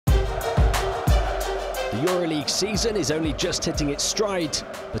The EuroLeague season is only just hitting its stride,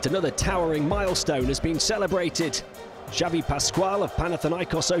 but another towering milestone has been celebrated. Xavi Pascual of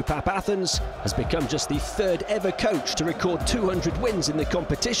Panathinaikos OPAP Athens has become just the third ever coach to record 200 wins in the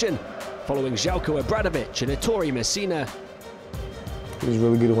competition, following Željko Obradović and Ettore Messina. He's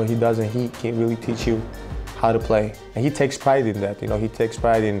really good when he does, and he can really teach you how to play. And he takes pride in that, he takes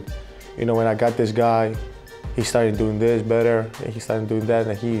pride in, when I got this guy, he started doing this better, and he started doing that,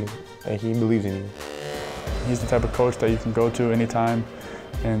 and he believes in you. He's the type of coach that you can go to anytime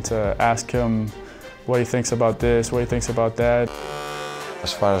and to ask him what he thinks about this, what he thinks about that.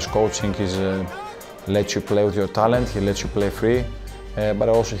 As far as coaching, he lets you play with your talent, he lets you play free, but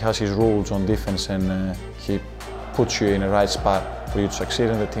also he has his rules on defense, and he puts you in the right spot for you to succeed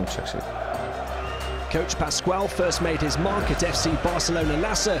and the team to succeed. Coach Pascual first made his mark at FC Barcelona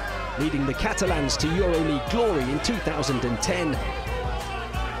Lassa, leading the Catalans to EuroLeague glory in 2010.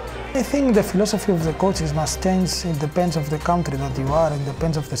 I think the philosophy of the coaches must change. It depends of the country that you are, it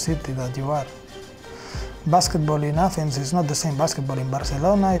depends of the city that you are. Basketball in Athens is not the same basketball in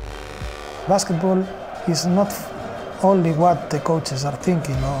Barcelona. Basketball is not only what the coaches are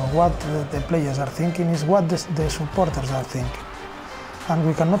thinking or what the players are thinking, is what the supporters are thinking. And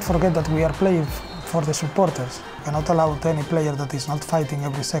we cannot forget that we are playing for the supporters. We cannot allow any player that is not fighting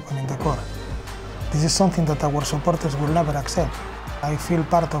every second in the court. This is something that our supporters will never accept. I feel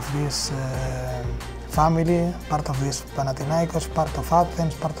part of this family, part of this Panathinaikos, part of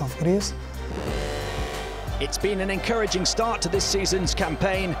Athens, part of Greece. It's been an encouraging start to this season's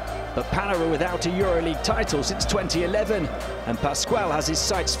campaign, but Pana are without a EuroLeague title since 2011, and Pascual has his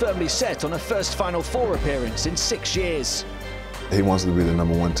sights firmly set on a first Final Four appearance in 6 years. He wants to be the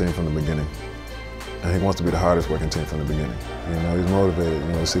 #1 team from the beginning, and he wants to be the hardest working team from the beginning. He's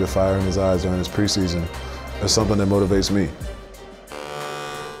motivated. See the fire in his eyes during his preseason. That's something that motivates me.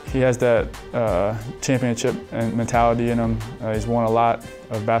 He has that championship mentality in him. He's won a lot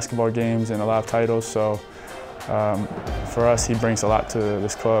of basketball games and a lot of titles, so for us, he brings a lot to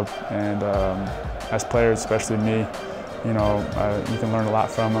this club. And as players, especially me, you can learn a lot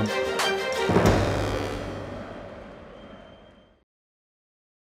from him.